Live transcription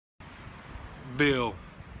Bill.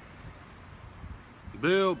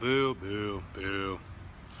 Bill.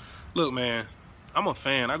 Look, man, I'm a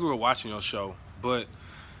fan. I grew up watching your show, but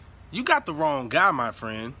you got the wrong guy, my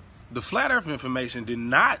friend. The flat earth information did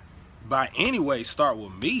not by any way start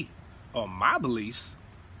with me or my beliefs.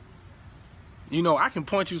 You know, I can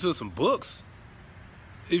point you to some books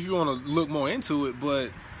if you want to look more into it, but,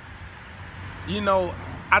 you know,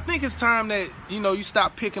 I think it's time that, you know, you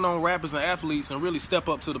stop picking on rappers and athletes and really step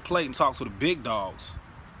up to the plate and talk to the big dogs.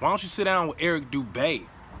 Why don't you sit down with Eric Dubé,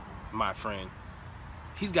 my friend?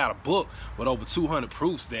 He's got a book with over 200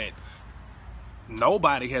 proofs that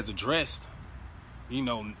nobody has addressed. You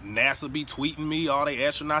know, NASA be tweeting me, all the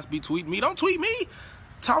astronauts be tweeting me. Don't tweet me.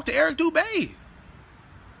 Talk to Eric Dubé.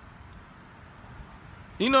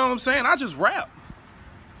 You know what I'm saying? I just rap.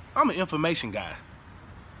 I'm an information guy.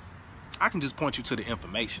 I can just point you to the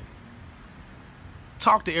information.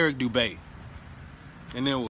 Talk to Eric Dubé. And then we'll